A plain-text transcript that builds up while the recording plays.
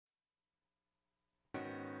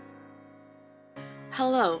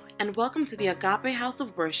Hello, and welcome to the Agape House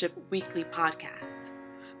of Worship weekly podcast.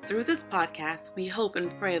 Through this podcast, we hope and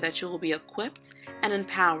pray that you will be equipped and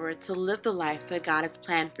empowered to live the life that God has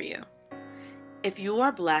planned for you. If you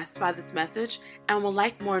are blessed by this message and would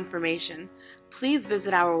like more information, please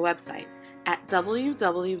visit our website at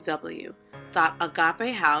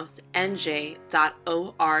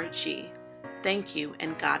www.agapehousenj.org. Thank you,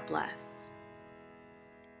 and God bless.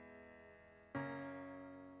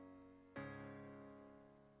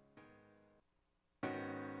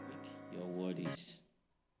 Your word is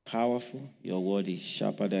powerful. Your word is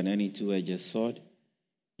sharper than any two-edged sword.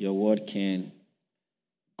 Your word can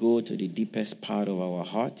go to the deepest part of our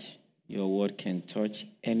heart. Your word can touch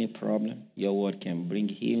any problem. Your word can bring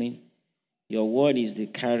healing. Your word is the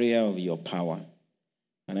carrier of your power.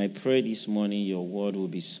 And I pray this morning your word will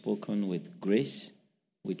be spoken with grace,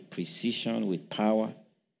 with precision, with power,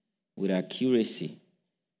 with accuracy.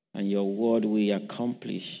 And your word will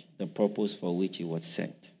accomplish the purpose for which it was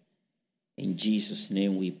sent. In Jesus'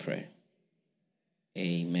 name we pray.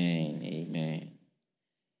 Amen. Amen.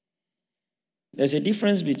 There's a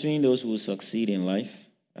difference between those who succeed in life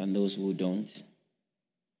and those who don't.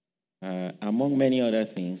 Among many other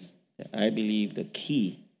things, I believe the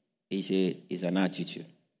key is an attitude.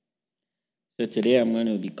 So today I'm going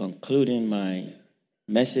to be concluding my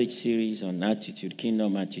message series on attitude,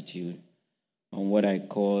 kingdom attitude, on what I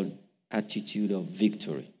call attitude of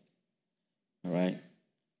victory. All right?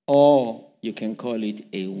 Or you can call it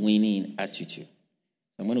a winning attitude.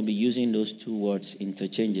 I'm going to be using those two words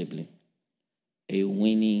interchangeably. A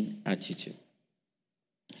winning attitude.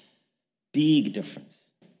 Big difference.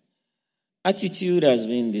 Attitude has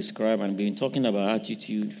been described, and we've been talking about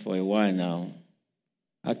attitude for a while now.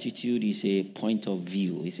 Attitude is a point of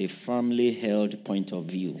view. It's a firmly held point of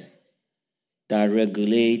view that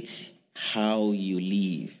regulates how you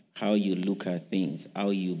live, how you look at things, how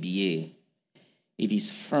you behave. It is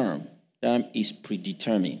firm. That is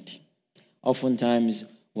predetermined. Oftentimes,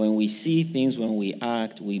 when we see things, when we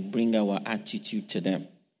act, we bring our attitude to them.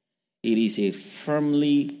 It is a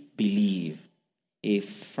firmly believed, a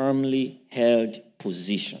firmly held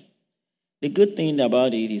position. The good thing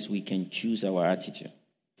about it is we can choose our attitude.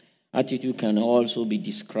 Attitude can also be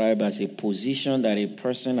described as a position that a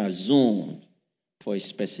person assumed for a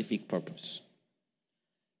specific purpose.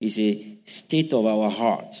 It's a state of our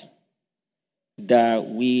heart that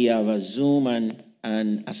we have assumed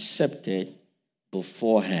and accepted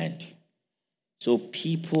beforehand. So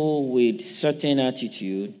people with certain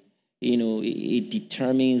attitude, it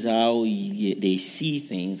determines how they see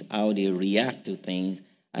things, how they react to things,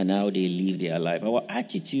 and how they live their life. Our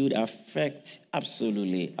attitude affects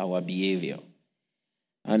absolutely our behavior.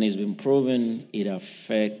 And it's been proven it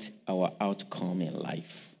affects our outcome in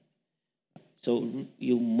life. So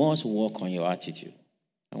you must work on your attitude.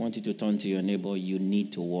 I want you to turn to your neighbor. You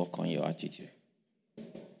need to work on your attitude.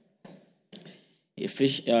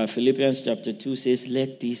 Philippians chapter 2 says,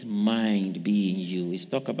 let this mind be in you. It's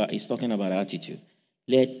talking about attitude.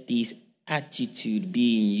 Let this attitude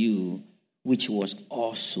be in you, which was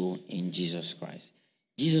also in Jesus Christ.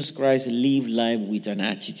 Jesus Christ lived life with an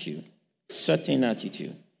attitude, certain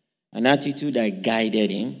attitude, an attitude that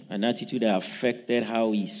guided him, an attitude that affected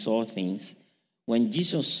how he saw things. When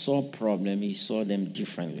Jesus saw problems, he saw them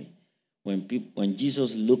differently. When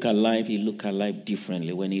Jesus looked at life, he looked at life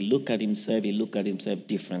differently. When he looked at himself, he looked at himself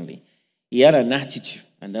differently. He had an attitude,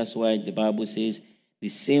 and that's why the Bible says the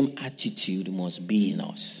same attitude must be in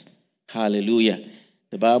us. Hallelujah.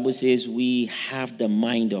 The Bible says we have the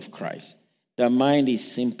mind of Christ. The mind is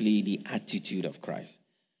simply the attitude of Christ.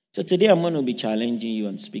 So today I'm going to be challenging you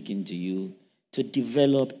and speaking to you to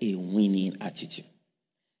develop a winning attitude.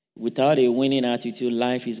 Without a winning attitude,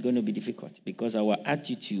 life is going to be difficult because our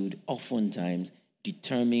attitude oftentimes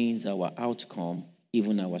determines our outcome,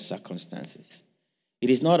 even our circumstances. It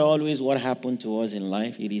is not always what happened to us in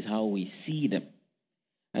life. It is how we see them.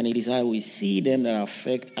 And it is how we see them that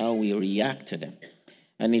affect how we react to them.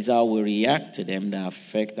 And it's how we react to them that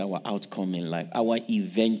affect our outcome in life, our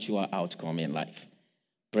eventual outcome in life.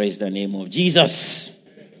 Praise the name of Jesus.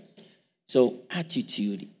 So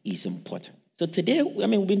attitude is important. So today,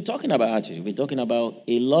 we've been talking about attitude. We've been talking about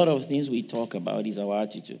a lot of things we talk about is our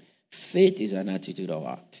attitude. Faith is an attitude of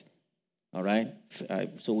heart. All right?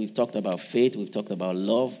 So we've talked about faith. We've talked about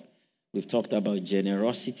love. We've talked about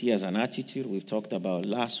generosity as an attitude. We've talked about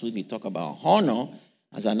last week, we talked about honor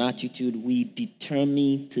as an attitude we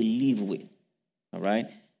determine to live with. All right?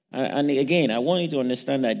 And again, I want you to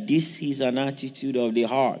understand that this is an attitude of the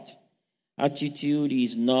heart. Attitude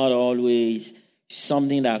is not always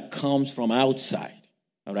something that comes from outside.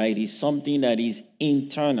 All right? It's something that is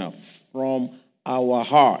internal from our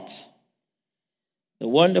heart. The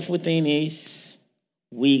wonderful thing is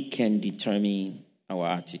we can determine our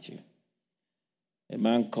attitude. A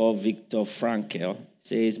man called Viktor Frankl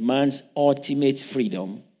says man's ultimate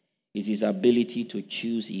freedom is his ability to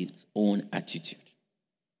choose his own attitude.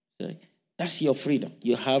 So that's your freedom.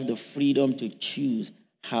 You have the freedom to choose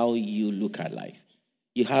how you look at life.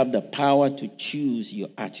 You have the power to choose your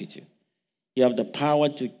attitude. You have the power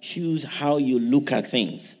to choose how you look at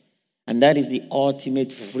things. And that is the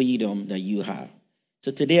ultimate freedom that you have.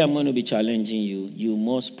 So today I'm going to be challenging you. You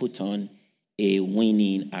must put on a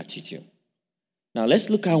winning attitude. Now let's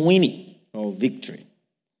look at winning or victory.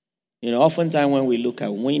 Oftentimes when we look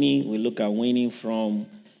at winning from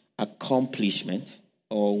accomplishment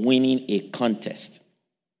or winning a contest.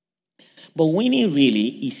 But winning really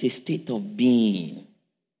is a state of being.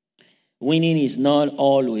 Winning is not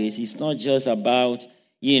always, it's not just about,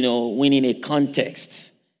 winning a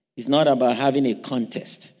contest. It's not about having a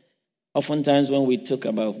contest. Oftentimes when we talk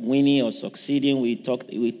about winning or succeeding, we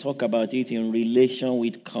talk about it in relation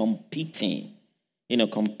with competing.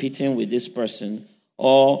 Competing with this person.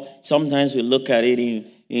 Or sometimes we look at it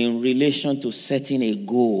in relation to setting a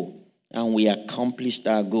goal and we accomplish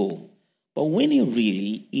that goal. But winning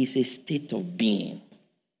really is a state of being.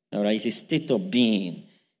 All right, it's a state of being.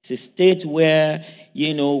 It's a state where,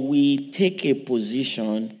 we take a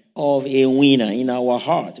position of a winner in our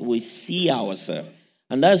heart. We see ourselves.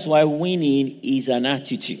 And that's why winning is an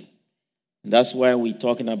attitude. That's why we're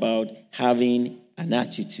talking about having an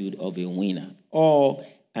attitude of a winner or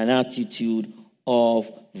an attitude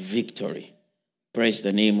of victory. Praise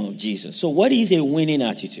the name of Jesus. So what is a winning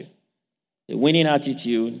attitude? A winning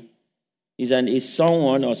attitude is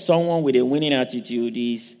someone with a winning attitude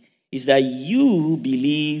is that you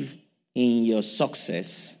believe in your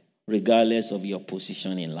success regardless of your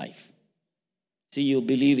position in life. See, you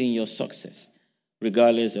believe in your success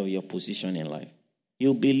regardless of your position in life.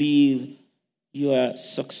 You believe you are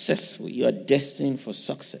successful. You are destined for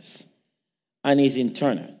success. And it's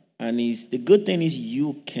internal. And the good thing is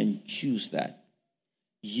you can choose that.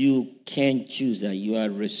 You can choose that. You are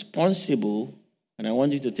responsible. And I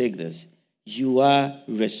want you to take this. You are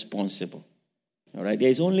responsible. All right?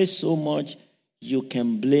 There's only so much you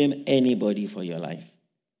can blame anybody for your life.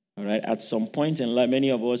 All right? At some point in life,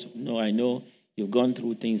 many of us, I know you've gone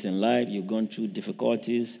through things in life. You've gone through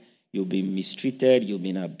difficulties. You've been mistreated. You've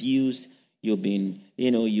been abused. You've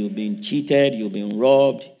been cheated. You've been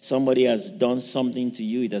robbed. Somebody has done something to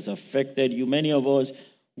you. It has affected you. Many of us,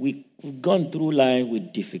 we've gone through life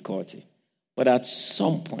with difficulty. But at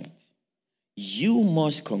some point, you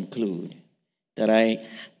must conclude that I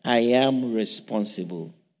am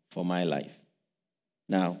responsible for my life.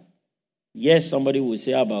 Now, yes, somebody will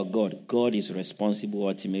say about God. God is responsible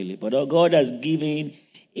ultimately. But God has given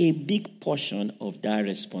a big portion of that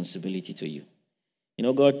responsibility to you.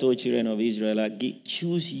 God told children of Israel,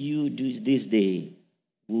 choose you this day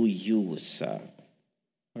who you will serve.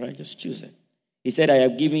 All right, just choose it. He said, I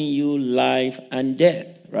have given you life and death,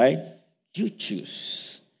 right? You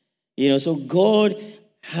choose. So God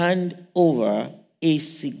hand over a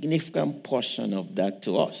significant portion of that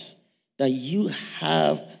to us. That you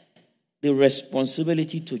have the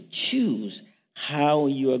responsibility to choose how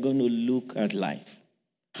you are going to look at life.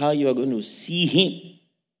 How you are going to see Him.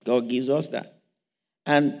 God gives us that.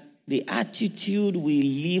 And the attitude we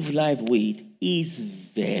live life with is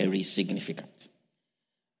very significant.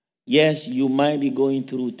 Yes, you might be going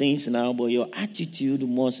through things now, but your attitude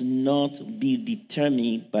must not be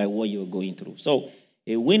determined by what you're going through. So,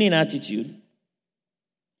 a winning attitude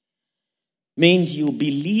means you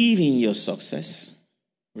believe in your success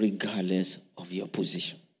regardless of your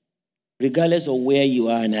position, regardless of where you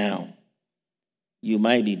are now. You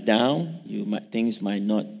might be down. Things might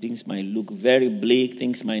look very bleak.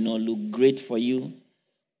 Things might not look great for you.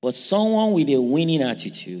 But someone with a winning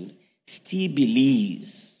attitude still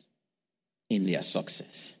believes in their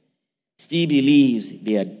success. Still believes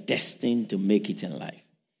they are destined to make it in life.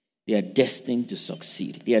 They are destined to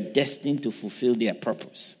succeed. They are destined to fulfill their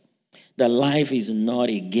purpose. That life is not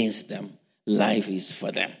against them. Life is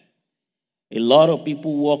for them. A lot of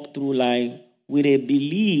people walk through life with a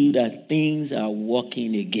belief that things are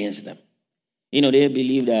working against them. They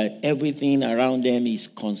believe that everything around them is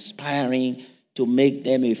conspiring to make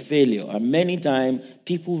them a failure. And many times,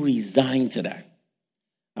 people resign to that.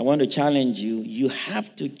 I want to challenge you. You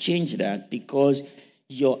have to change that because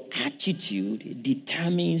your attitude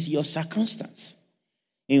determines your circumstance.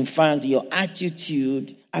 In fact, your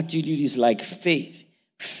attitude is like faith.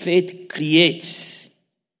 Faith creates.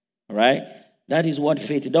 All right? That is what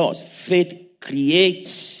faith does. Faith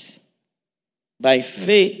creates. By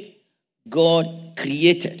faith, God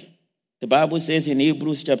created. The Bible says in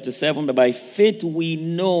Hebrews chapter 7 that by faith we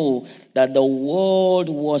know that the world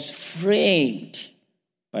was framed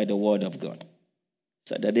by the word of God.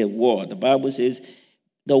 So that the Bible says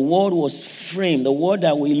the world was framed. The world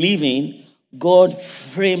that we live in, God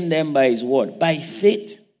framed them by his word. By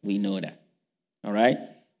faith, we know that. All right?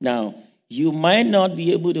 Now, you might not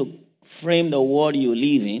be able to frame the world you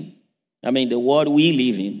live in. The world we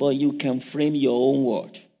live in, but you can frame your own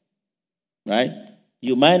world. Right?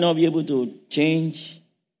 You might not be able to change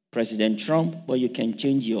President Trump, but you can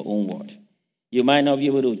change your own world. You might not be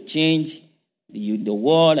able to change the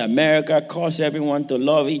world, America, cause everyone to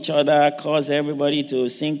love each other, cause everybody to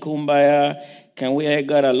sing Kumbaya, can we all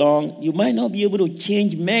get along? You might not be able to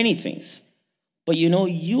change many things, but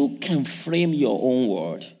you can frame your own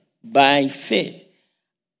world by faith,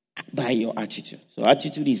 by your attitude. So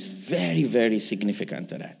attitude is very, very significant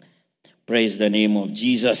to that. Praise the name of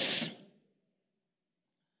Jesus.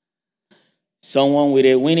 Someone with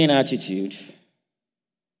a winning attitude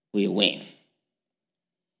will win.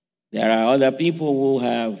 There are other people who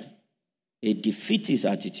have a defeatist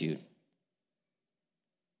attitude.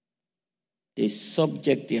 They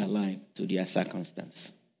subject their life to their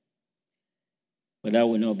circumstance. But that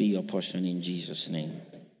will not be your portion in Jesus' name.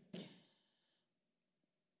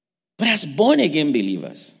 But as born-again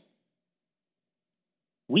believers,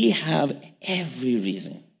 we have every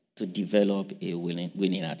reason to develop a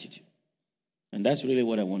winning attitude. And that's really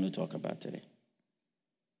what I want to talk about today.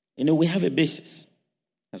 We have a basis.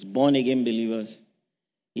 As born-again believers,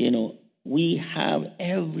 we have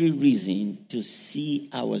every reason to see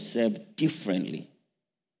ourselves differently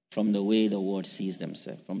from the way the world sees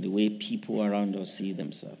themselves, from the way people around us see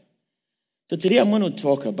themselves. So today I'm going to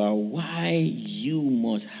talk about why you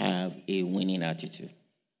must have a winning attitude,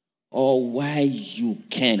 or why you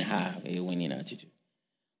can have a winning attitude.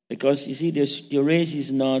 Because, you see, the race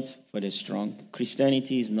is not for the strong.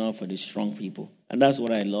 Christianity is not for the strong people. And that's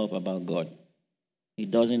what I love about God. He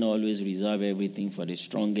doesn't always reserve everything for the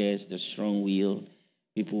strongest, the strong-willed,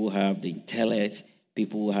 people who have the intellect,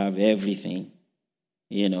 people who have everything.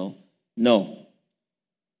 No.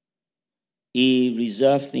 He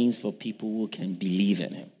reserves things for people who can believe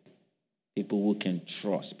in him, people who can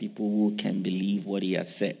trust, people who can believe what he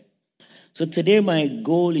has said. So today my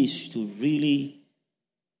goal is to really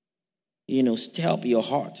stir up your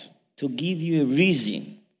heart, to give you a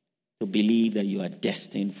reason to believe that you are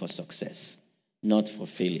destined for success, not for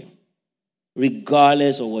failure,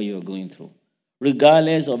 regardless of what you're going through,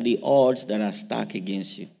 regardless of the odds that are stacked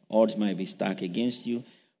against you. Odds might be stacked against you.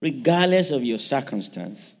 Regardless of your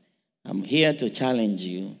circumstance, I'm here to challenge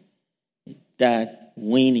you that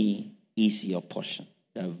winning is your portion,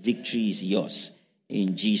 that victory is yours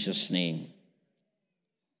in Jesus' name.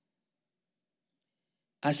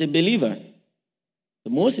 As a believer, the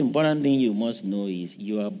most important thing you must know is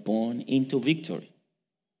you are born into victory.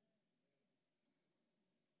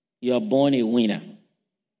 You are born a winner,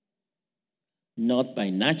 not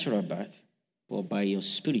by natural birth, but by your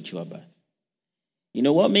spiritual birth.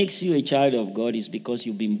 What makes you a child of God is because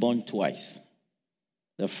you've been born twice.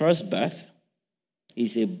 The first birth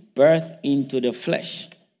is a birth into the flesh.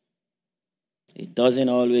 It doesn't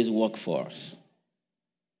always work for us.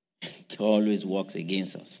 It always works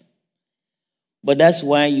against us. But that's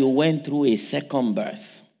why you went through a second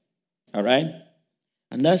birth. All right?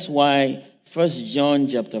 And that's why 1 John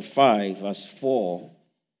chapter 5, verse 4,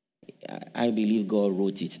 I believe God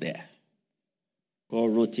wrote it there.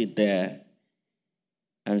 God wrote it there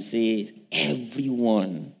and says,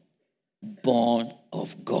 everyone born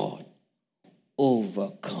of God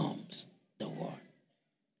overcomes the world.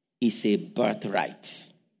 It's a birthright.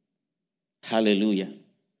 Hallelujah.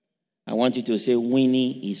 I want you to say,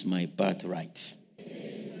 winning is my birthright.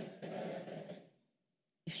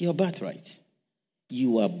 It's your birthright.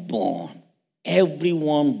 You are born.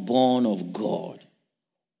 Everyone born of God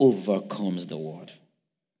overcomes the world.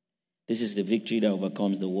 This is the victory that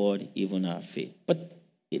overcomes the world, even our faith. But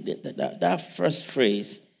that first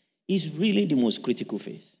phrase is really the most critical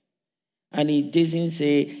phrase. And it doesn't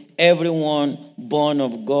say everyone born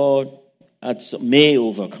of God may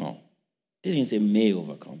overcome. It didn't say may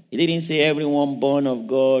overcome. It didn't say everyone born of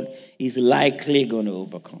God is likely going to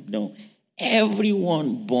overcome. No,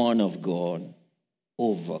 everyone born of God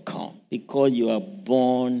overcome, because you are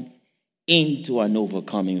born into an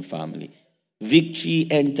overcoming family. Victory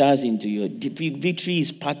enters into victory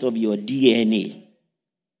is part of your DNA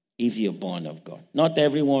if you're born of God. Not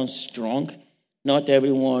everyone strong, not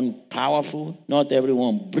everyone powerful, not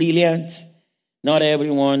everyone brilliant, not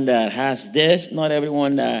everyone that has this, not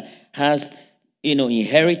everyone that has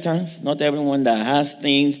inheritance. Not everyone that has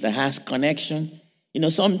things, that has connection.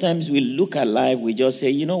 Sometimes we look at life, we just say,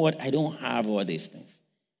 you know what, I don't have all these things.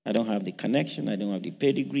 I don't have the connection. I don't have the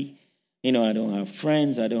pedigree. I don't have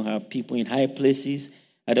friends. I don't have people in high places.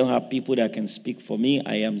 I don't have people that can speak for me.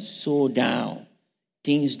 I am so down.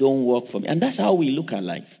 Things don't work for me. And that's how we look at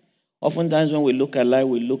life. Oftentimes when we look at life,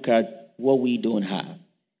 we look at what we don't have.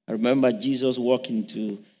 I remember Jesus walking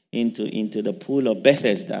into the pool of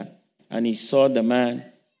Bethesda, and he saw the man,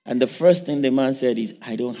 and the first thing the man said is,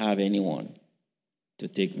 I don't have anyone to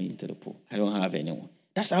take me into the pool. I don't have anyone.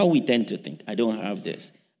 That's how we tend to think. I don't have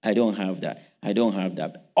this. I don't have that. I don't have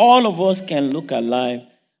that. All of us can look at life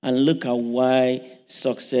and look at why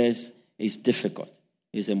success is difficult,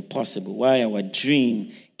 is impossible, why our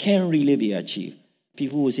dream can't really be achieved.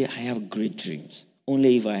 People will say, I have great dreams,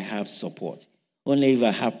 only if I have support, only if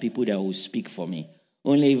I have people that will speak for me,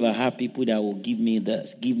 only if I have people that will give me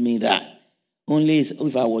this, give me that, only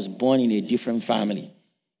if I was born in a different family.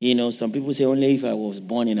 Some people say only if I was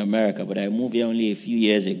born in America, but I moved here only a few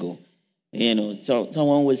years ago. So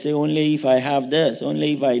someone would say only if I have this,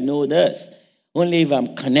 only if I know this, only if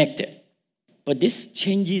I'm connected. But this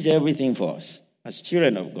changes everything for us as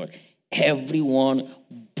children of God. Everyone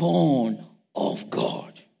born of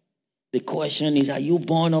God. The question is, are you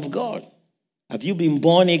born of God? Have you been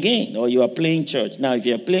born again, or you are playing church? Now, if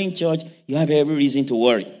you're playing church, you have every reason to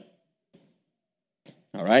worry.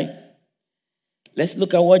 All right? Let's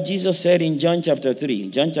look at what Jesus said in John chapter 3.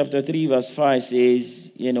 John chapter 3 verse 5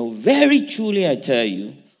 says, very truly I tell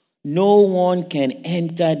you, no one can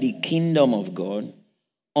enter the kingdom of God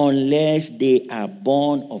unless they are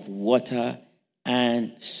born of water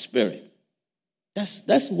and spirit.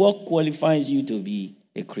 That's what qualifies you to be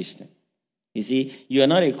a Christian. You see, you are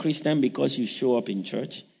not a Christian because you show up in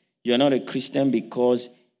church. You are not a Christian because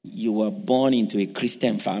you were born into a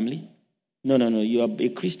Christian family. No. You are a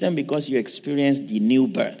Christian because you experienced the new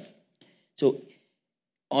birth. So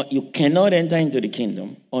you cannot enter into the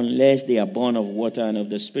kingdom unless they are born of water and of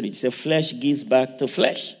the Spirit. So flesh gives back to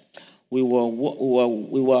flesh. We were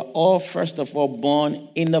all, first of all, born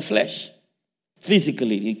in the flesh.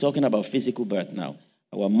 Physically, we're talking about physical birth now.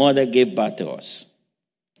 Our mother gave birth to us.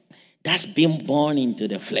 That's being born into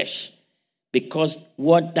the flesh. Because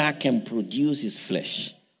what that can produce is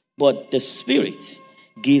flesh. But the Spirit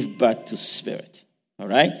gives birth to spirit. All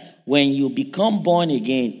right? When you become born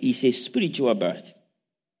again, it's a spiritual birth.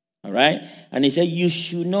 All right? And he said, you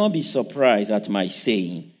should not be surprised at my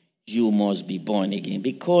saying, you must be born again.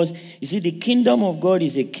 Because, you see, the kingdom of God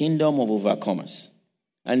is a kingdom of overcomers.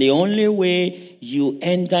 And the only way you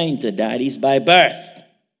enter into that is by birth.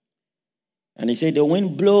 And he said, the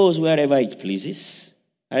wind blows wherever it pleases.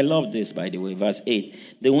 I love this, by the way, verse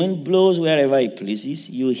 8. The wind blows wherever it pleases.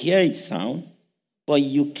 You hear its sound, but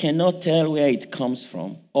you cannot tell where it comes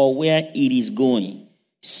from or where it is going.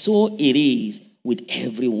 So it is with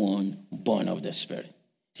everyone born of the Spirit.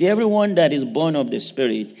 See, everyone that is born of the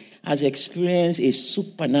Spirit has experienced a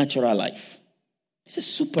supernatural life. It's a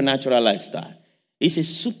supernatural lifestyle. It's a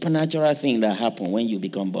supernatural thing that happens when you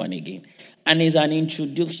become born again. And it's an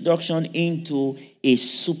introduction into a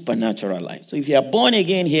supernatural life. So if you are born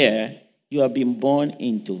again here, you have been born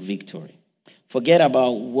into victory. Forget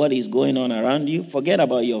about what is going on around you. Forget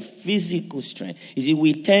about your physical strength. You see,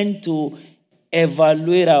 we tend to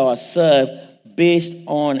evaluate ourselves based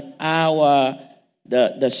on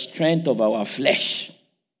the strength of our flesh.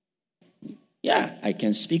 Yeah, I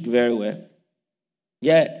can speak very well.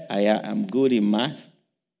 Yeah, I am good in math.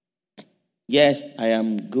 Yes, I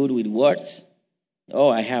am good with words. Oh,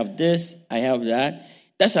 I have this, I have that.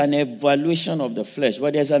 That's an evaluation of the flesh.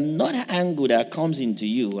 But there's another angle that comes into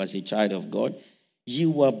you as a child of God.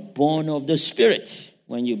 You were born of the Spirit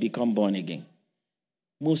when you become born again.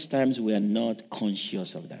 Most times we are not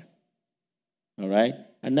conscious of that. All right?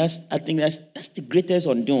 And I think that's the greatest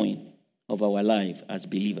undoing of our life as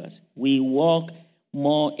believers. We walk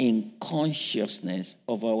more in consciousness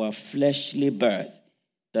of our fleshly birth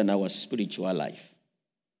than our spiritual life.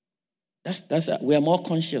 We are more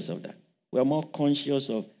conscious of that. We are more conscious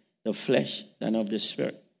of the flesh than of the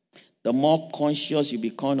Spirit. The more conscious you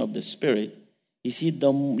become of the Spirit, you see, the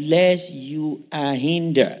less you are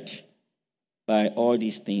hindered by all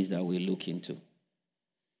these things that we look into.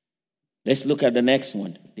 Let's look at the next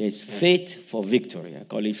one. There's faith for victory. I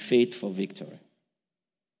call it faith for victory.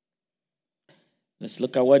 Let's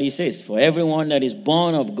look at what he says. For everyone that is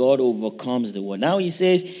born of God overcomes the world. Now he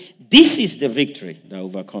says, this is the victory that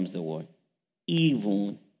overcomes the world.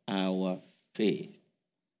 Even our faith.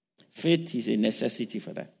 Faith is a necessity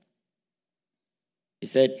for that. He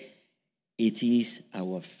said, it is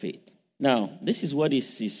our faith. Now, this is what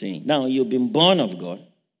he's saying. Now, you've been born of God,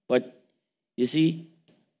 but you see,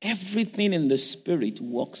 everything in the Spirit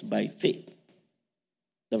works by faith.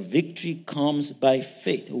 The victory comes by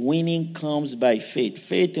faith. Winning comes by faith.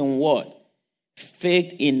 Faith in what?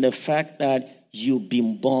 Faith in the fact that you've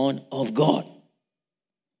been born of God.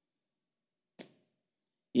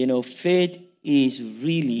 You know, faith is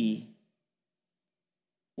really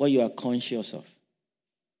what you are conscious of.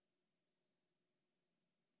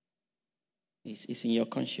 It's in your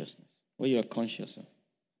consciousness, what you are conscious of.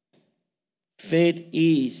 Faith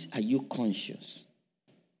is, are you conscious?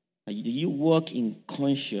 Do you walk in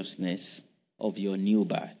consciousness of your new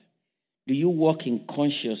birth? Do you walk in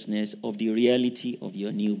consciousness of the reality of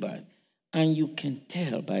your new birth? And you can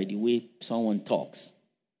tell by the way someone talks.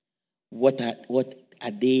 What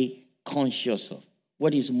are they conscious of?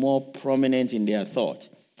 What is more prominent in their thought?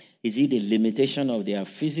 Is it the limitation of their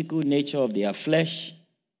physical nature, of their flesh,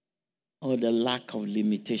 or the lack of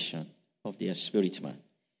limitation of their spirit man?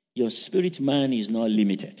 Your spirit man is not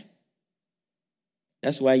limited.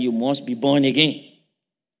 That's why you must be born again.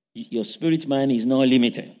 Your spirit man is not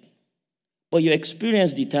limited. But your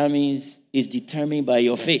experience is determined by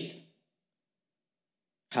your faith.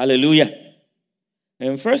 Hallelujah.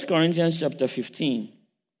 In 1 Corinthians chapter 15,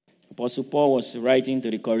 Apostle Paul was writing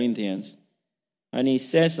to the Corinthians, and he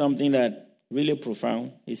said something that really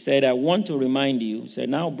profound. He said, I want to remind you, he said,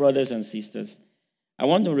 now brothers and sisters, I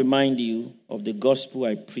want to remind you of the gospel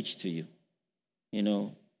I preached to you. You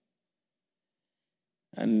know,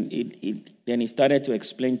 and then he started to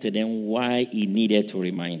explain to them why he needed to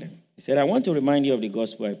remind them. He said, I want to remind you of the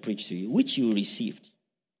gospel I preached to you, which you received,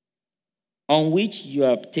 on which you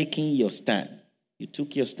have taken your stand. You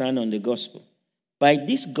took your stand on the gospel. By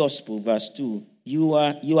this gospel, verse 2, you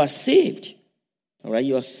are saved. All right,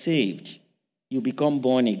 you are saved. You become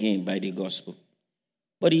born again by the gospel.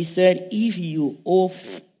 But he said, if you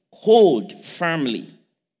hold firmly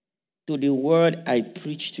to the word I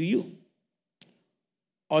preach to you,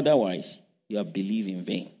 otherwise you are believing in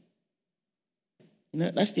vain. You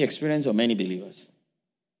know, that's the experience of many believers.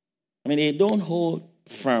 I mean, they don't hold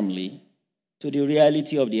firmly to the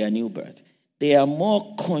reality of their new birth. They are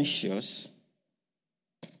more conscious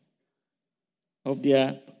of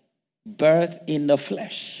their birth in the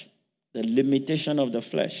flesh, the limitation of the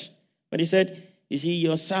flesh. But he said, you see,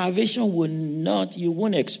 your salvation you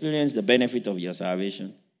won't experience the benefit of your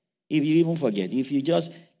salvation if you even forget. If you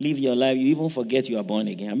just live your life, you even forget you are born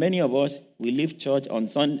again. And many of us, we leave church on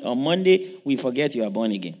Monday, we forget you are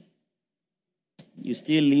born again. You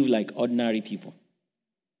still live like ordinary people.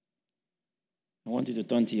 I want you to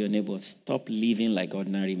turn to your neighbor. Stop living like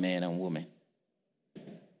ordinary men and women.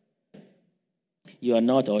 You are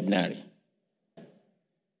not ordinary.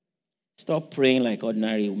 Stop praying like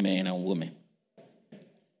ordinary men and women.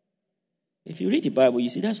 If you read the Bible, you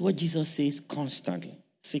see that's what Jesus says constantly.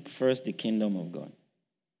 Seek first the kingdom of God.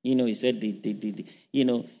 You know, he said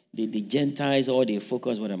the Gentiles, all they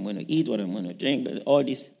focus what I'm going to eat, what I'm going to drink, but all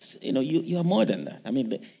this, you are more than that. I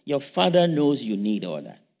mean, your Father knows you need all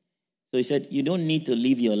that. So he said, you don't need to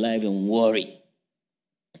live your life and worry.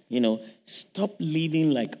 Stop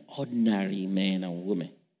living like ordinary men and women.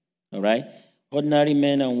 All right? Ordinary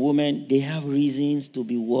men and women, they have reasons to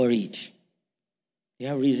be worried. They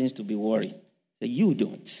have reasons to be worried. So you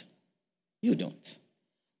don't. You don't.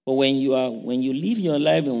 But when you live your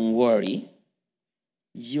life in worry,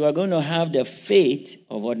 you are going to have the faith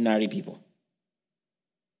of ordinary people.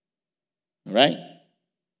 All right?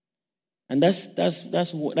 And that's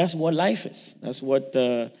what life is. That's what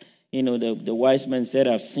the wise man said.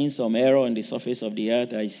 I've seen some error on the surface of the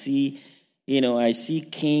earth. I see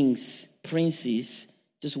kings, princes,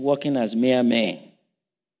 just walking as mere men.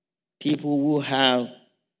 People who have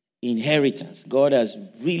inheritance. God has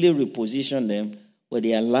really repositioned them, but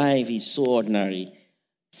their life is so ordinary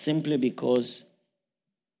simply because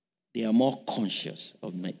they are more conscious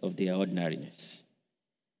of their ordinariness.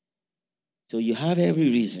 So you have every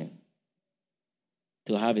reason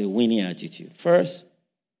to have a winning attitude. First,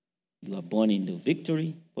 you are born into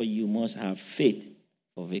victory, but you must have faith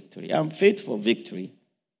for victory. And faith for victory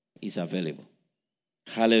is available.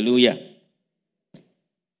 Hallelujah.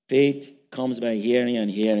 Faith comes by hearing and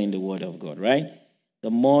hearing the word of God, right? The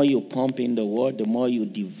more you pump in the word, the more you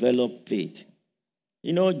develop faith.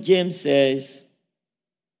 James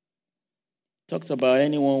talks about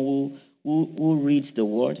anyone who reads the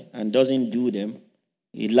word and doesn't do them.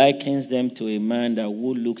 He likens them to a man that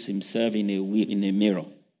who looks himself in a mirror.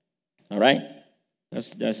 All right?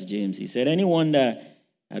 That's James. He said, anyone that,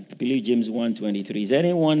 I believe James 1:23, is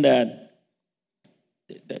anyone that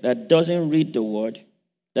doesn't read the word,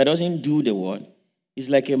 that doesn't do the word, It's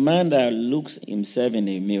like a man that looks himself in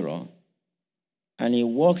a mirror and he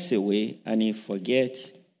walks away and he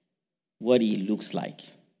forgets what he looks like.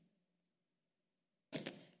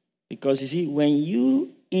 Because you see, when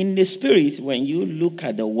you, in the spirit, when you look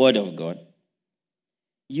at the Word of God,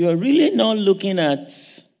 you are really not looking at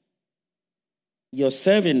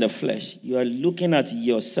yourself in the flesh. You are looking at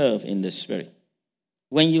yourself in the spirit.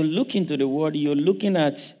 When you look into the Word, you're looking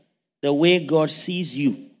at the way God sees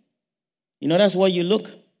you. You know, that's what you look.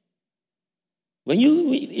 When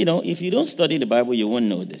if you don't study the Bible, you won't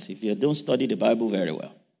know this. If you don't study the Bible very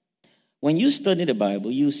well. When you study the Bible,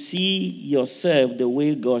 you see yourself the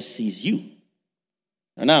way God sees you.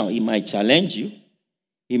 And now, it might challenge you.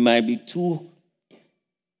 It might be too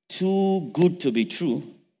good to be true.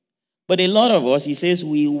 But a lot of us, he says,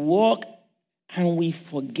 we walk and we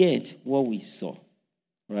forget what we saw,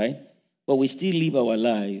 right? But we still live our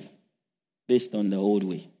life based on the old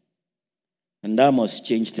way. And that must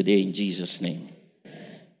change today in Jesus' name.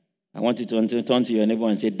 I want you to turn to your neighbor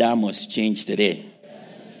and say, that must change today.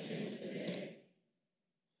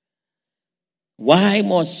 Why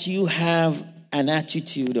must you have an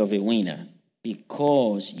attitude of a winner?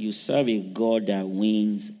 Because you serve a God that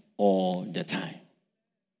wins all the time.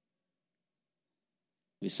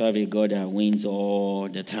 We serve a God that wins all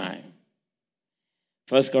the time.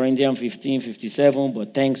 1 Corinthians 15:57,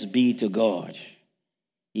 but thanks be to God.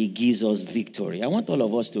 He gives us victory. I want all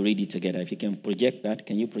of us to read it together. If you can project that.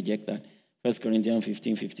 Can you project that? 1 Corinthians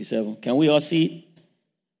 15:57. Can we all see it?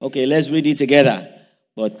 Okay, let's read it together.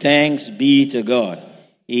 But thanks be to God.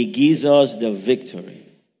 He gives us the victory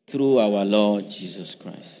through our Lord Jesus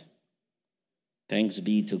Christ. Thanks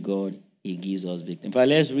be to God. He gives us victory. In fact,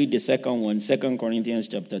 let's read the second one. 2 Corinthians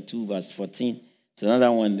chapter 2, verse 14. It's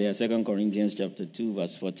another one there. 2 Corinthians chapter 2,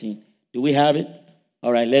 verse 14. Do we have it?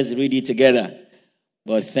 All right, let's read it together.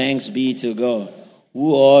 But thanks be to God,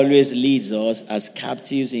 who always leads us as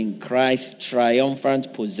captives in Christ's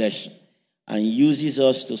triumphant possession and uses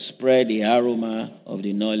us to spread the aroma of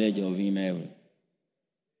the knowledge of Him ever.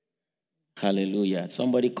 Hallelujah.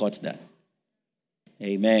 Somebody caught that.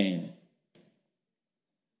 Amen.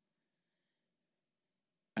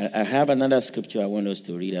 I have another scripture I want us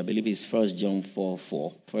to read. I believe it's 1 John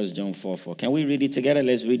 4:4. 1 John 4:4. Can we read it together?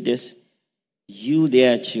 Let's read this. You,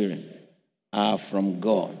 dear children, are from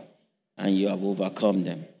God, and you have overcome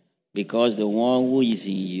them, because the one who is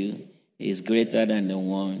in you is greater than the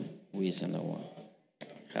one who is in the world.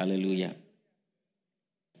 Hallelujah.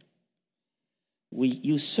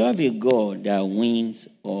 You serve a God that wins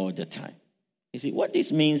all the time. You see, what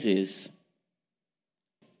this means is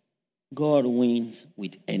God wins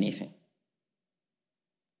with anything.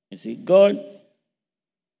 You see, God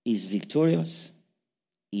is victorious.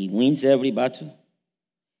 He wins every battle.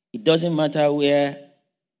 It doesn't matter where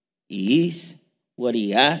he is, what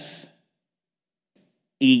he has.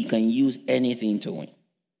 He can use anything to win.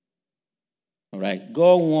 All right?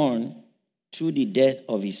 God won through the death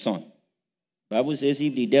of his son. The Bible says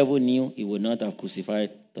if the devil knew, he would not have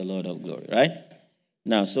crucified the Lord of glory, right?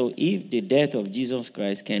 Now, so if the death of Jesus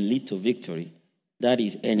Christ can lead to victory, that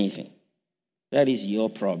is anything. That is your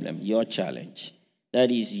problem, your challenge.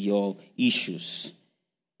 That is your issues.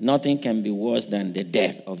 Nothing can be worse than the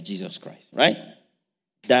death of Jesus Christ, right?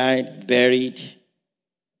 Died, buried,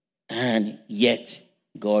 and yet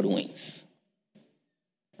God wins.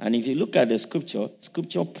 And if you look at the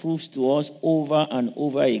scripture proves to us over and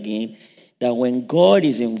over again that when God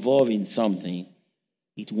is involved in something,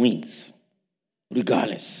 it wins,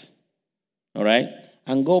 regardless. All right?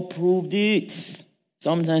 And God proved it.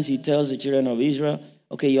 Sometimes he tells the children of Israel,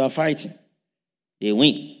 okay, you are fighting. They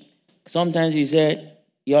win. Sometimes he said,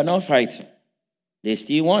 you are not fighting. They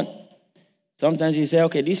still won. Sometimes he said,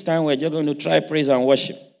 okay, this time we're just going to try praise and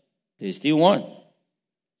worship. They still won.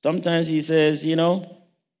 Sometimes he says,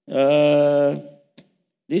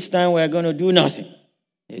 this time we're going to do nothing.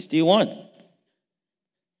 They still won.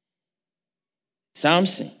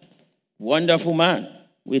 Samson, wonderful man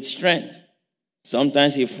with strength.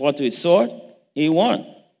 Sometimes he fought with sword, he won.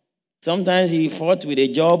 Sometimes he fought with a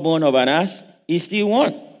jawbone of an ass, he still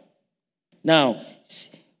won. Now,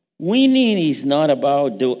 winning is not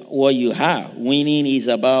about what you have. Winning is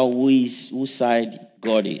about whose side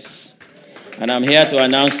God is. And I'm here to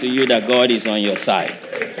announce to you that God is on your side.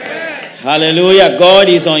 Hallelujah. God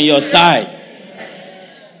is on your side.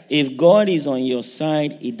 If God is on your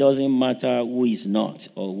side, it doesn't matter who is not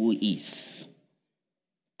or who is.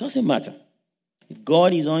 It doesn't matter. If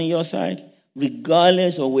God is on your side,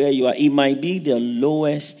 regardless of where you are, it might be the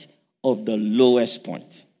lowest of the lowest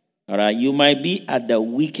point. All right? You might be at the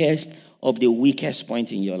weakest of the weakest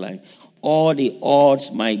point in your life. all the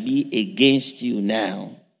odds might be against you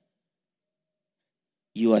now,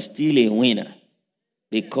 you are still a winner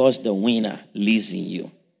because the winner lives in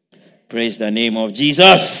you. Praise the name of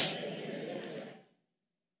Jesus.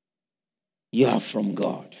 You are from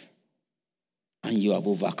God and you have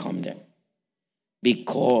overcome them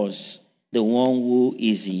because the one who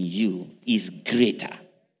is in you is greater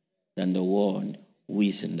than the one who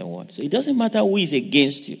is in the world. So it doesn't matter who is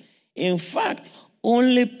against you. In fact,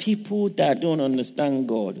 only people that don't understand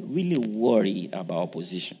God really worry about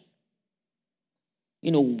opposition.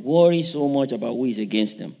 Worry so much about who is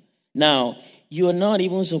against them. Now, you're not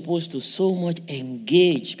even supposed to so much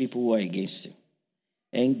engage people who are against you.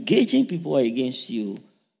 Engaging people who are against you,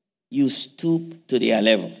 you stoop to their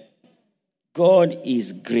level. God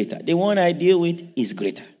is greater. The one I deal with is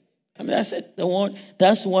greater. That's it.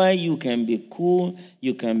 That's why you can be cool,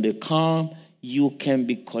 you can be calm, you can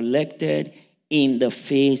be collected in the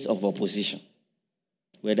face of opposition.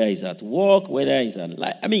 Whether it's at work, whether it's at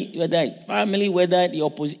life, whether it's family, whether the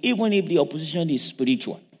opposition, even if the opposition is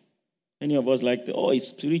spiritual. Many of us like, it's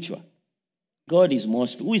spiritual. God is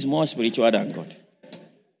who is more spiritual than God?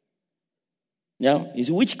 Now,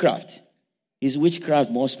 is witchcraft. Is witchcraft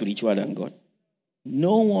more spiritual than God?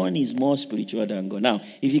 No one is more spiritual than God. Now,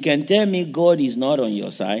 if you can tell me God is not on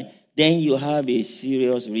your side, then you have a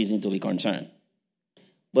serious reason to be concerned.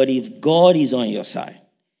 But if God is on your side,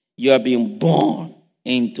 you have been born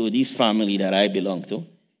into this family that I belong to.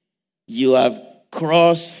 You have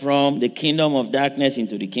crossed from the kingdom of darkness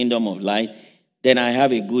into the kingdom of light. Then I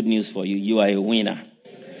have a good news for you. You are a winner.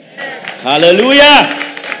 Amen. Hallelujah!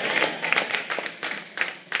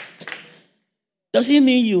 Does it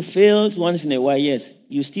mean you failed once in a while? Yes.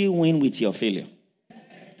 You still win with your failure.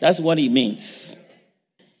 That's what it means.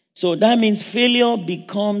 So that means failure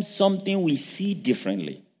becomes something we see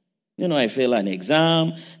differently. I failed an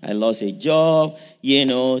exam. I lost a job.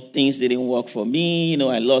 Things didn't work for me.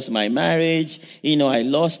 I lost my marriage. I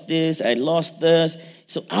lost this. I lost this.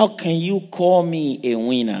 So how can you call me a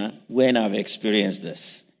winner when I've experienced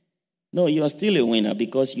this? No, you are still a winner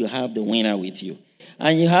because you have the winner with you.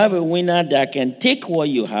 And you have a winner that can take what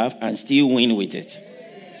you have and still win with it.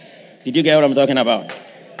 Did you get what I'm talking about?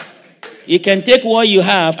 You can take what you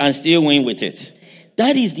have and still win with it.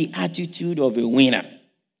 That is the attitude of a winner.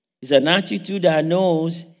 It's an attitude that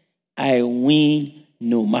knows I win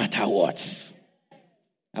no matter what.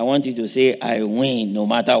 I want you to say, I win no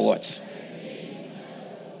matter what.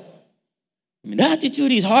 That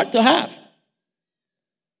attitude is hard to have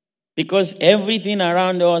because everything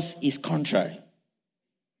around us is contrary.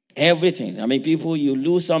 Everything. People, you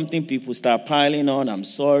lose something, people start piling on. I'm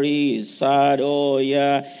sorry, it's sad, oh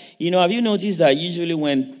yeah. Have you noticed that usually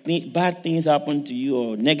when bad things happen to you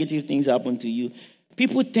or negative things happen to you,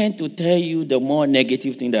 people tend to tell you the more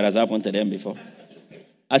negative thing that has happened to them before.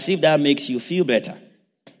 As if that makes you feel better.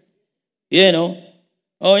 They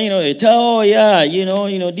tell,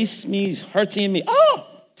 this is hurting me. Oh,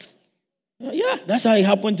 yeah, that's how it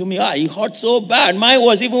happened to me. It hurt so bad. Mine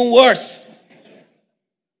was even worse.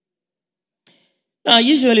 Now,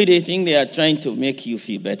 usually they think they are trying to make you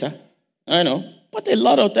feel better. I know. But a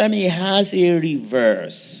lot of time it has a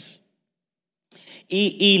reverse.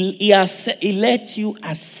 He lets you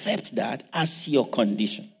accept that as your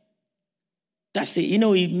condition. That's it.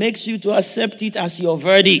 It makes you to accept it as your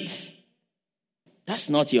verdict. That's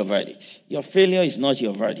not your verdict. Your failure is not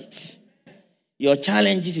your verdict. Your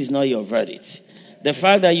challenges is not your verdict. The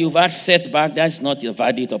fact that you've had setback, that's not your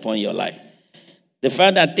verdict upon your life. The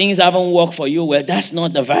fact that things haven't worked for you well, that's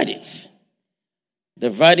not the verdict.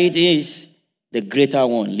 The verdict is the greater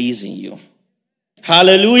one lives in you.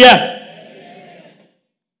 Hallelujah.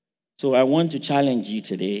 So I want to challenge you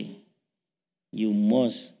today. You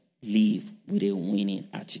must live with a winning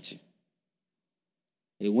attitude.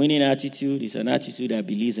 A winning attitude is an attitude that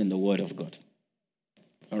believes in the word of God.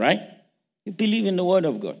 All right? You believe in the word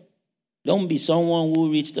of God. Don't be someone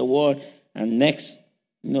who reads the word and next,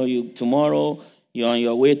 tomorrow you're on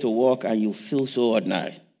your way to work and you feel so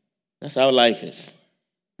ordinary. That's how life is.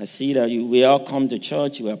 I see that we all come to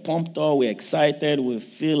church, we're pumped up, we're excited, we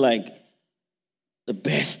feel like the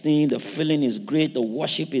best thing, the feeling is great, the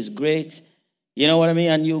worship is great. You know what I mean?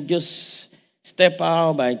 And you just step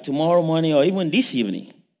out by tomorrow morning or even this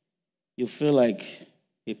evening, you feel like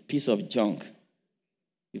a piece of junk.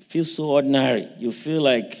 You feel so ordinary. You feel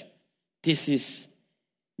like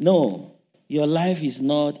no, your life is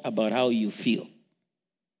not about how you feel.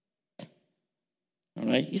 All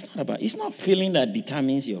right? It's not feeling that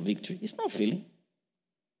determines your victory. It's not feeling.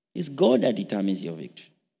 It's God that determines your victory.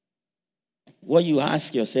 What you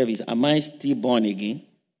ask yourself is, am I still born again?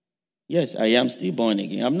 Yes, I am still born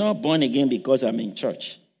again. I'm not born again because I'm in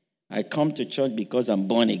church. I come to church because I'm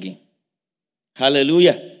born again.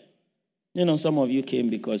 Hallelujah. Some of you came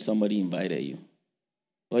because somebody invited you.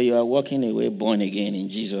 But you are walking away born again in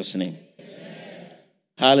Jesus' name. Amen.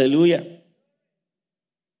 Hallelujah.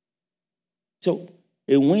 So,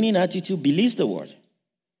 a winning attitude believes the word.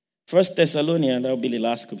 1 Thessalonians, that will be the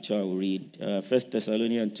last scripture I will read. 1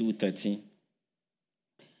 Thessalonians 2:13.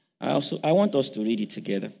 I want us to read it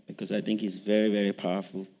together because I think it's very, very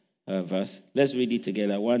powerful verse. Let's read it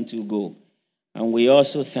together. 1, 2, go. And we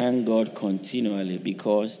also thank God continually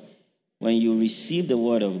because when you received the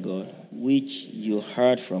word of God, which you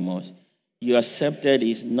heard from us, you accepted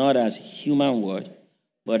it not as human word,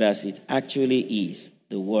 but as it actually is,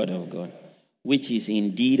 the word of God, which is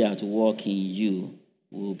indeed at work in you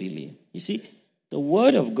who believe. You see, the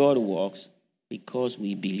word of God works because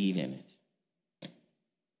we believe in it.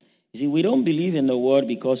 You see, we don't believe in the word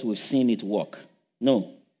because we've seen it work.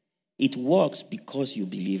 No. It works because you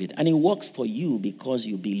believe it. And it works for you because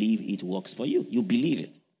you believe it works for you. You believe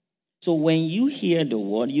it. So when you hear the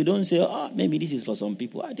word, you don't say, maybe this is for some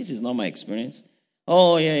people. This is not my experience.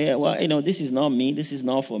 Oh, yeah. Well, this is not me. This is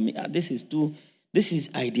not for me. This is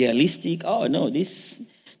idealistic. Oh, no, this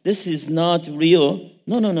is not real.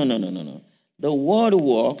 No. The word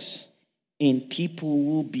works in people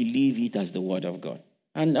who believe it as the word of God.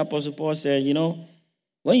 And Apostle Paul said,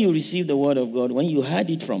 when you received the word of God, when you heard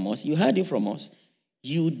it from us,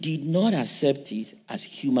 you did not accept it as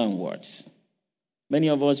human words. Many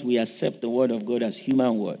of us, we accept the word of God as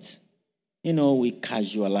human words. We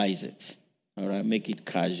casualize it. All right, make it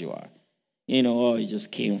casual. It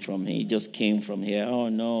just came from here. It just came from here. Oh,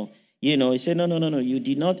 no. He said, no. You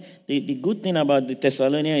did not. The good thing about the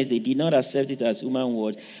Thessalonians is they did not accept it as human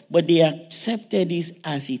words, but they accepted it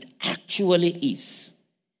as it actually is.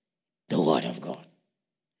 The word of God.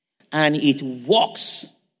 And it works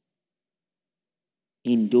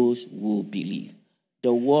in those who believe.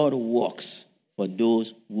 The word works for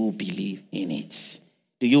those who believe in it.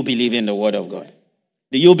 Do you believe in the word of God?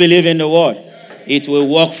 Do you believe in the word? It will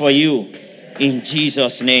work for you in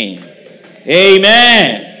Jesus' name.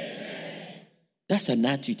 Amen. That's an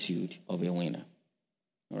attitude of a winner.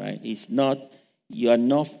 All right? You are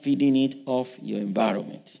not feeding it off your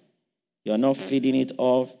environment. You are not feeding it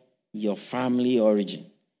off your family origin.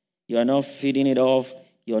 You are not feeding it off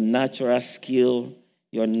your natural skill,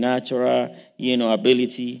 your natural,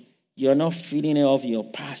 ability. You are not feeding it off your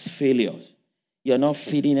past failures. You are not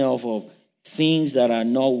feeding it off of things that are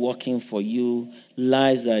not working for you,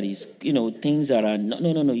 lives that is, things that are not.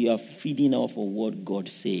 No. You are feeding off of what God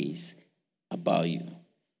says about you.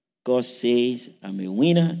 God says, I'm a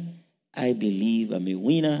winner. I believe I'm a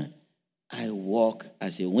winner. I walk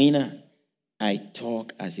as a winner. I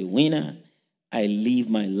talk as a winner. I live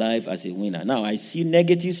my life as a winner. Now, I see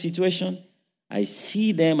negative situation. I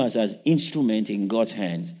see them as an instrument in God's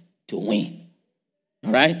hands to win.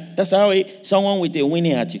 All right? That's how someone with a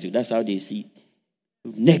winning attitude, that's how they see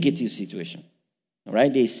negative situation. All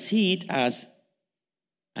right? They see it as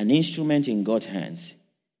an instrument in God's hands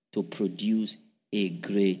to produce a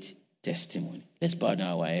great testimony. Let's bow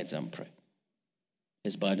down our heads and pray.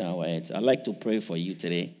 Let's bow down our heads. I'd like to pray for you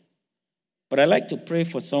today. But I'd like to pray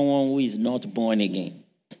for someone who is not born again.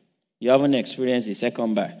 You haven't experienced the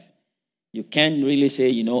second birth. You can't really say,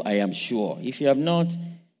 I am sure. If you have not,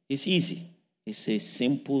 it's easy. It's a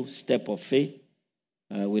simple step of faith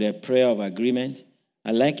with a prayer of agreement.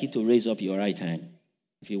 I'd like you to raise up your right hand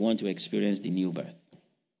if you want to experience the new birth.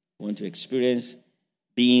 You want to experience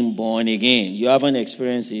being born again. You haven't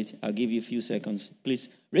experienced it. I'll give you a few seconds. Please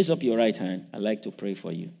raise up your right hand. I'd like to pray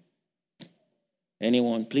for you.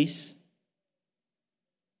 Anyone, please?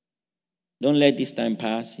 Don't let this time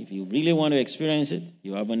pass. If you really want to experience it,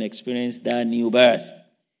 you haven't experienced that new birth.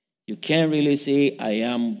 You can't really say, I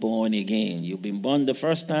am born again. You've been born the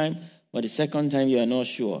first time, but the second time you are not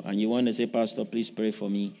sure. And you want to say, Pastor, please pray for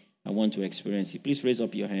me. I want to experience it. Please raise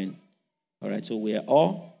up your hand. All right, so we are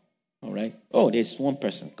all right. Oh, there's one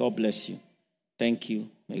person. God bless you. Thank you.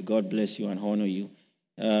 May God bless you and honor you.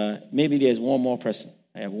 Maybe there's one more person.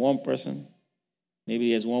 I have one person. Maybe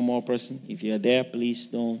there's one more person. If you're there, please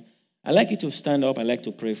don't. I'd like you to stand up. I'd like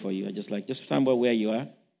to pray for you. Just stand by where you are.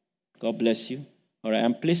 God bless you. All right,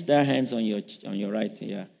 and place their hands on your right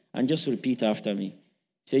here. And just repeat after me.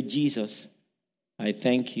 Say, Jesus, I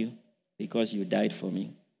thank you because you died for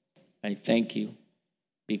me. I thank you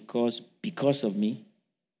because of me,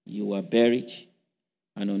 you were buried.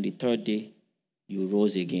 And on the third day, you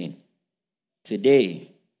rose again. Today,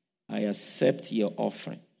 I accept your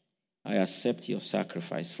offering. I accept your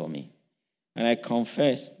sacrifice for me. And I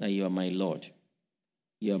confess that you are my Lord.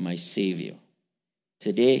 You are my Savior.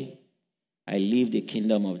 Today, I leave the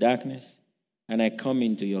kingdom of darkness and I come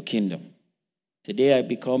into your kingdom. Today, I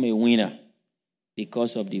become a winner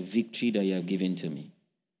because of the victory that you have given to me.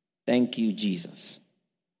 Thank you, Jesus.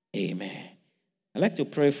 Amen. I'd like to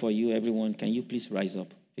pray for you, everyone. Can you please rise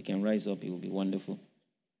up? If you can rise up, it will be wonderful.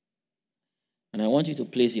 And I want you to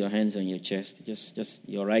place your hands on your chest, just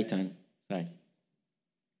your right hand side.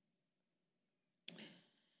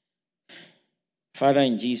 Father,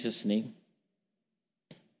 in Jesus' name,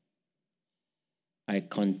 I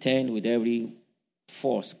contend with every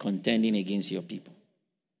force contending against your people.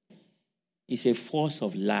 It's a force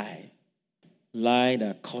of lie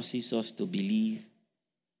that causes us to believe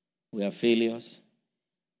we are failures.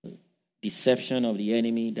 Deception of the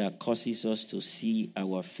enemy that causes us to see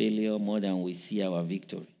our failure more than we see our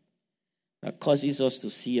victory. That causes us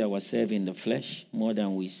to see ourselves in the flesh more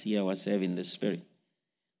than we see ourselves in the spirit.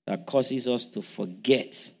 That causes us to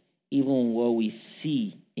forget even what we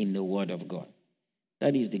see in the Word of God.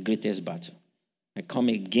 That is the greatest battle. I come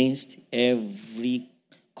against every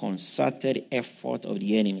concerted effort of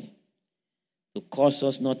the enemy to cause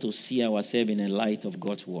us not to see ourselves in the light of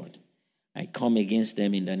God's Word. I come against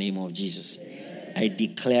them in the name of Jesus. I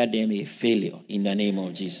declare them a failure in the name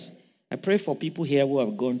of Jesus. I pray for people here who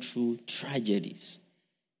have gone through tragedies,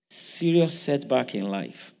 serious setback in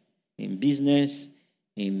life, in business,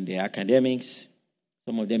 in their academics,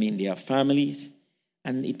 some of them in their families,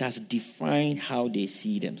 and it has defined how they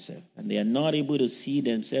see themselves. And they are not able to see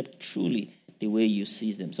themselves truly the way you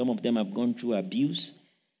see them. Some of them have gone through abuse.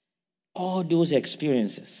 All those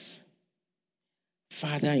experiences,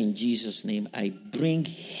 Father, in Jesus' name, I bring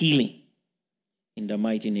healing in the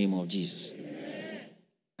mighty name of Jesus. Amen.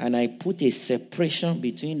 And I put a separation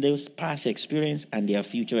between those past experience and their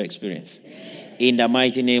future experience. Amen. In the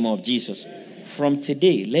mighty name of Jesus. From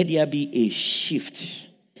today, let there be a shift,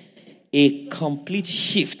 a complete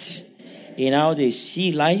shift in how they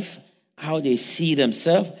see life, how they see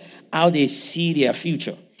themselves, how they see their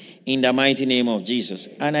future. In the mighty name of Jesus.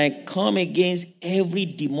 And I come against every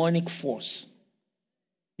demonic force.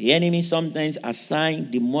 The enemy sometimes assigns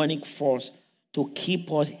demonic force to keep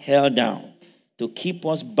us held down, to keep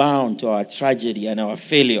us bound to our tragedy and our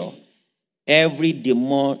failure. Every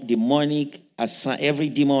demon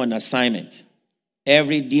assignment,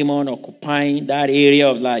 every demon occupying that area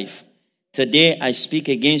of life. Today I speak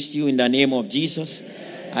against you in the name of Jesus.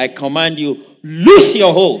 I command you, loose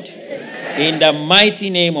your hold in the mighty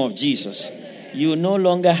name of Jesus. You no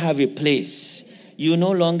longer have a place. You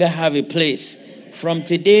no longer have a place. From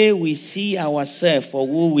today, we see ourselves for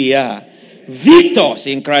who we are. Victors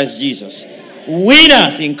in Christ Jesus.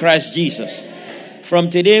 Winners in Christ Jesus. From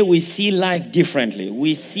today, we see life differently.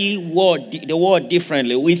 We see the world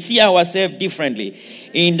differently. We see ourselves differently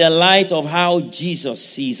in the light of how Jesus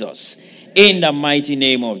sees us. In the mighty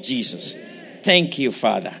name of Jesus. Thank you,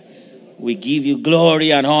 Father. We give you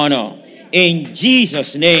glory and honor. In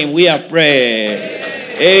Jesus' name we are praying.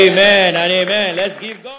 Amen and amen. Let's give God.